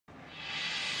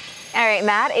All right,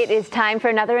 Matt, it is time for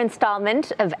another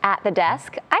installment of At the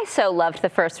Desk. I so loved the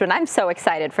first one. I'm so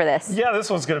excited for this. Yeah, this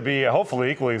one's going to be hopefully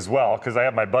equally as well because I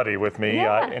have my buddy with me.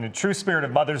 Yeah. In a true spirit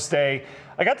of Mother's Day,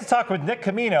 I got to talk with Nick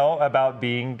Camino about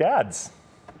being dads.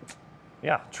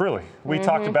 Yeah, truly. We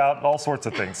talked about all sorts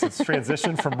of things. His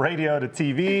transition from radio to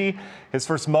TV, his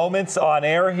first moments on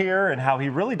air here, and how he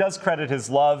really does credit his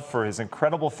love for his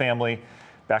incredible family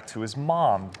back to his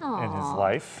mom in his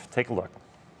life. Take a look.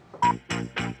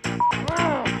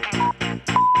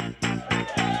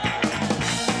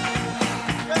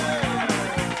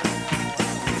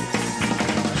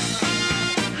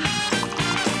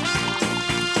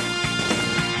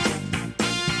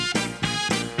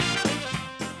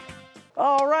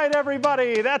 All right,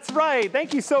 everybody, that's right.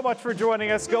 Thank you so much for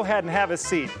joining us. Go ahead and have a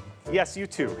seat. Yes, you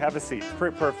too. Have a seat.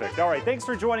 Perfect. All right, thanks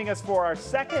for joining us for our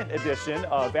second edition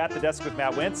of At the Desk with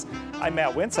Matt Wintz. I'm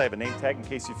Matt Wintz. I have a name tag in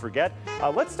case you forget.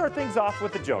 Let's start things off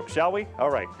with a joke, shall we?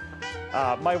 All right.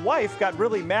 My wife got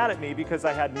really mad at me because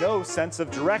I had no sense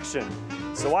of direction.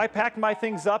 So I packed my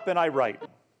things up and I write.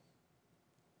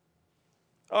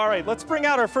 All right, let's bring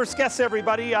out our first guest,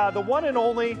 everybody. The one and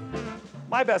only,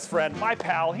 my best friend, my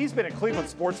pal. He's been in Cleveland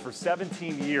sports for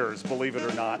 17 years, believe it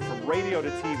or not, from radio to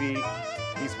TV.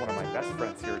 He's one of my best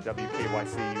friends here at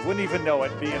WKYC. You wouldn't even know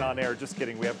it being on air. Just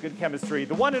kidding. We have good chemistry.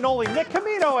 The one and only Nick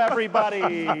Camino, everybody.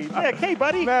 Nick, hey,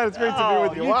 buddy. Matt, it's great to be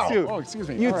with you. You too. Oh, excuse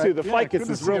me. You All too. right. The ficus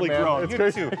is really grown.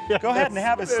 You too. Yeah, Go ahead and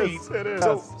have a seat. It is.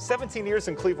 So, 17 years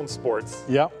in Cleveland sports.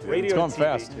 Yep. Radio it's going to TV.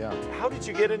 fast. Yeah. How did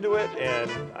you get into it? And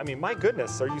I mean, my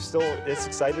goodness, are you still as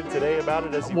excited today about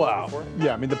it as you were before?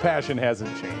 Yeah. I mean, the passion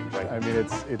hasn't changed. Right. I mean,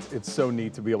 it's so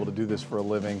neat to be able to do this for a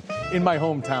living in my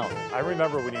hometown. I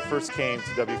remember when you first came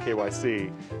to WKYC,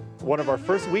 one of our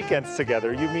first weekends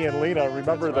together, you, me, and Lena,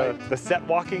 remember the set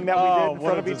walking that we did in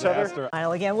front of each other?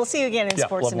 Again, we'll see you again in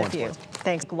sports in a few.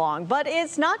 Thanks, long. But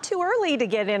it's not too early to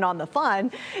get in on the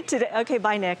fun today. Okay,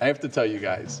 bye, Nick. I have to tell you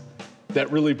guys, that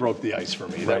really broke the ice for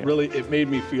me. Right. That really, it made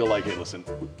me feel like, hey, listen,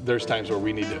 there's times where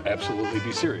we need to absolutely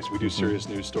be serious. We do serious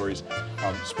news stories.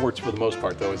 Sports, for the most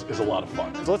part, though, is a lot of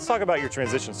fun. So let's talk about your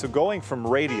transition. So going from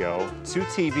radio to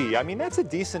TV, I mean, that's a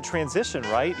decent transition,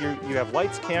 right? You have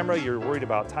lights, camera, you're worried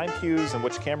about time cues and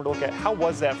which camera to look at. How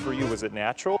was that for you? Was it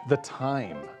natural? The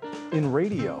time. In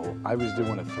radio, I was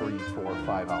doing a 3, 4,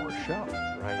 5 hour show.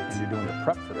 Right. And you're doing the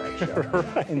prep for that show.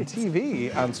 Right. In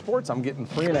TV, on sports, I'm getting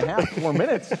 3.5, 4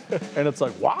 minutes. And it's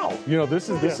like, wow, you know, this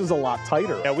is a lot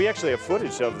tighter. Now, we actually have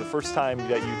footage of the first time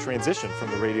that you transitioned from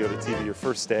the radio to TV, your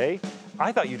first day.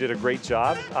 I thought you did a great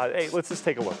job. Hey, let's just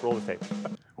take a look. Roll the tape.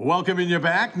 Welcoming you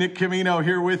back. Nick Camino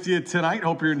here with you tonight.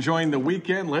 Hope you're enjoying the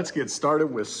weekend. Let's get started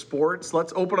with sports.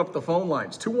 Let's open up the phone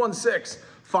lines.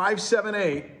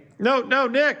 216-578. No,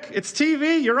 Nick, it's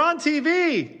TV. You're on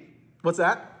TV. What's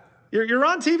that? You're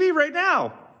on TV right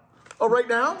now. Oh, right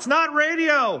now? It's not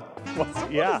radio. What is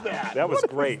that? That was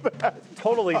great.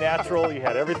 Totally natural. You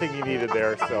had everything you needed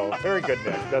there. So very good,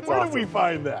 Nick. That's Where awesome. did we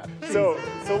find that? So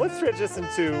let's transition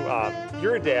to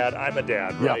you're a dad. I'm a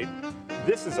dad, right? Yep.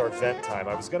 This is our vent time.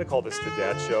 I was going to call this the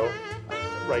dad show.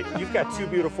 Right. You've got two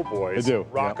beautiful boys. I do.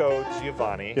 Rocco,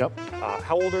 Giovanni. Yep.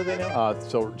 How old are they now?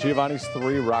 So Giovanni's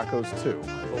 3, Rocco's 2.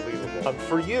 Unbelievable.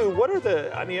 For you, what are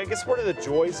the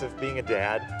joys of being a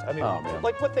dad? I mean,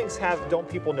 like what things don't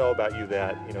people know about you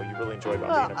that, you really enjoy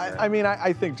about being a parent? I mean,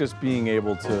 I think just being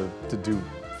able to do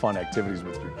fun activities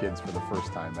with your kids for the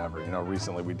first time ever.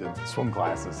 Recently we did swim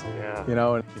classes. Yeah.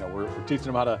 And we're teaching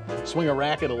them how to swing a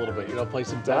racket a little bit, play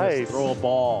some tennis, Nice. throw a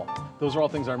ball. Those are all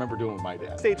things I remember doing with my dad.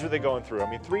 What stage are they going through? I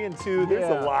mean, 3 and 2, there's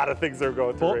a lot of things they're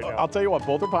going through right now. I'll tell you what,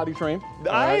 both are potty trained.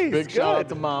 Nice, Big good. shout out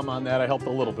to Mom on that. I helped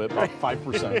a little bit, about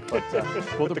 5%, but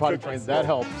both are potty trained. That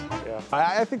helps. Yeah.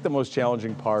 I think the most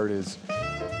challenging part is,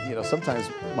 sometimes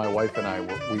my wife and I,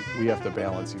 we have to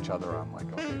balance each other on like,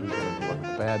 okay, who's going to be looking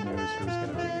at the bad news? Who's going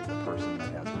to be the person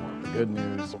that has more of the good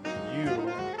news?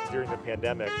 You, during the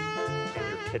pandemic, in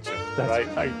your kitchen, That's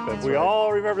right? That's we right.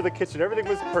 all remember the kitchen. Everything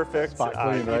was perfect. Spot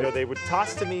clean, right? They would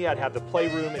toss to me. I'd have the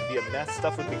playroom. It'd be a mess.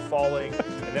 Stuff would be falling.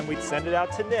 And then we'd send it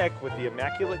out to Nick with the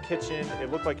immaculate kitchen.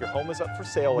 It looked like your home was up for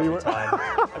sale every time.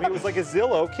 I mean, it was like a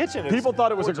Zillow kitchen. People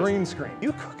thought it was a green screen.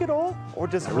 You cook it all? Or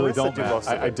does I really don't, do Matt. most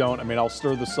of it? I don't. I mean, I'll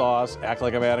stir the sauce, act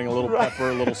like I'm adding a little pepper,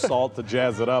 a little salt to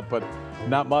jazz it up, but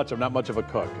not much. I'm not much of a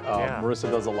cook. Marissa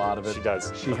does a lot of it. She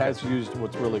does. She has used,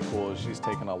 what's really cool is she's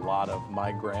taken a lot of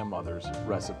my grandmother's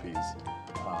recipes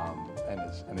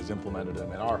and has implemented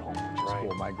them in our home, which is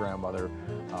cool. My grandmother,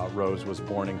 Rose, was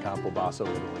born in Campobasso,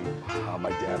 Italy. My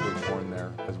dad was born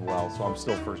there as well, so I'm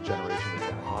still first generation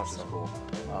Italian, which is cool.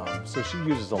 So she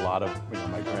uses a lot of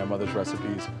my grandmother's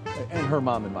recipes, and her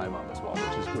mom and my mom as well,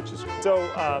 which is cool. So,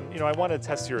 I want to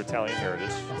test your Italian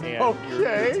heritage and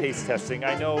your taste testing.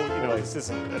 I know, this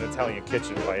isn't an Italian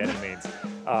kitchen by any means,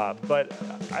 but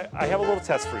I have a little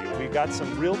test for you. We've got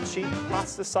some real cheap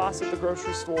pasta sauce at the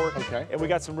grocery store, and we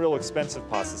got some real expensive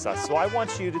pasta sauce. So I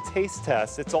want you to taste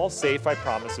test. It's all safe, I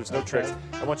promise. There's no tricks.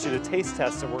 I want you to taste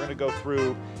test, and we're going to go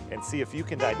through and see if you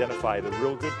can identify the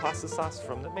real good pasta sauce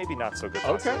from the maybe not so good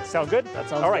pasta sauce. Sound good? That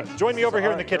sounds all right, good. Join me over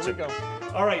here in the kitchen. Here we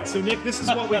go. All right, so Nick, this is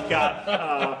what we've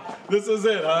got. This is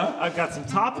it, huh? I've got some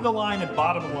top of the line and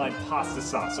bottom of the line pasta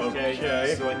sauce,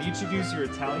 okay? So I need you to use your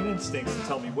Italian instincts and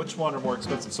tell me which one are more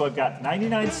expensive. So I've got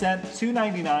 99-cent,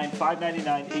 $2.99,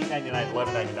 $5.99, $8.99,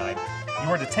 $11.99. You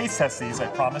are to taste test these. I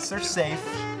promise they're safe,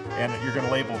 and you're going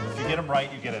to label them. If you get them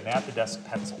right, you get an At the Desk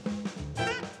pencil.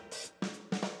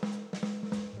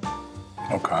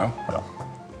 Okay.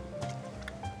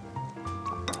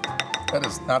 That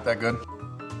is not that good.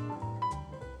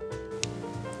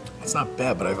 It's not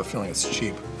bad, but I have a feeling it's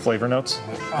cheap. Flavor notes?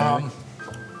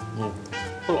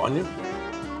 Little onion.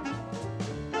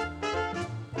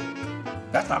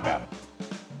 That's not bad.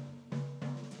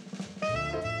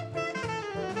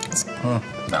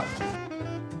 No.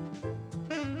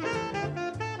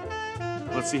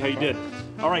 Let's see how you did.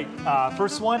 All right,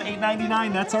 first one,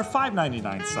 $8.99. That's our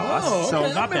 $5.99 sauce. Oh, okay.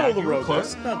 So not bad. You were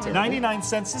close. Not terrible. 99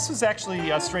 cents. This was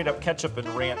actually straight up ketchup and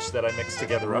ranch that I mixed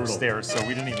together upstairs, so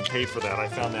we didn't even pay for that. I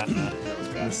found that in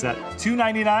the set.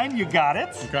 $2.99. You got it.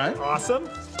 Okay. Awesome.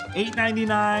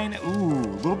 $8.99. Ooh,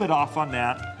 a little bit off on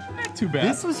that. Not too bad.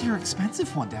 This was your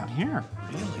expensive one down here.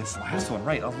 Really? This last one,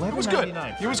 right? $11.99. It was good.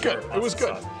 It was good. It was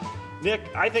good.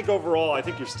 Nick, I think overall, I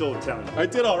think you're still Italian. I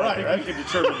did all right, I think we can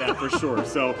determine that for sure.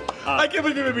 So I can't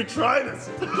believe you made me try this.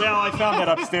 well, I found that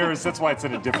upstairs. That's why it's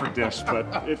in a different dish, but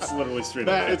it's literally straight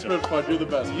up. Matt, it's been fun. You're the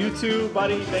best. You too,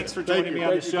 buddy. Thanks for joining me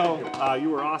on the show. Thank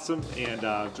You were awesome, and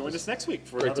join us next week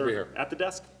for Great to be another here. At the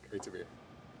Desk. Great to be here.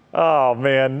 Oh,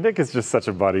 man, Nick is just such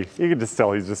a buddy. You can just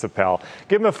tell he's just a pal.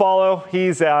 Give him a follow.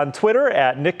 He's on Twitter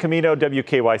at Nick Camino,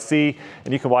 WKYC,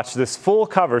 and you can watch this full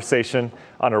conversation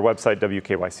on our website,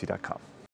 WKYC.com.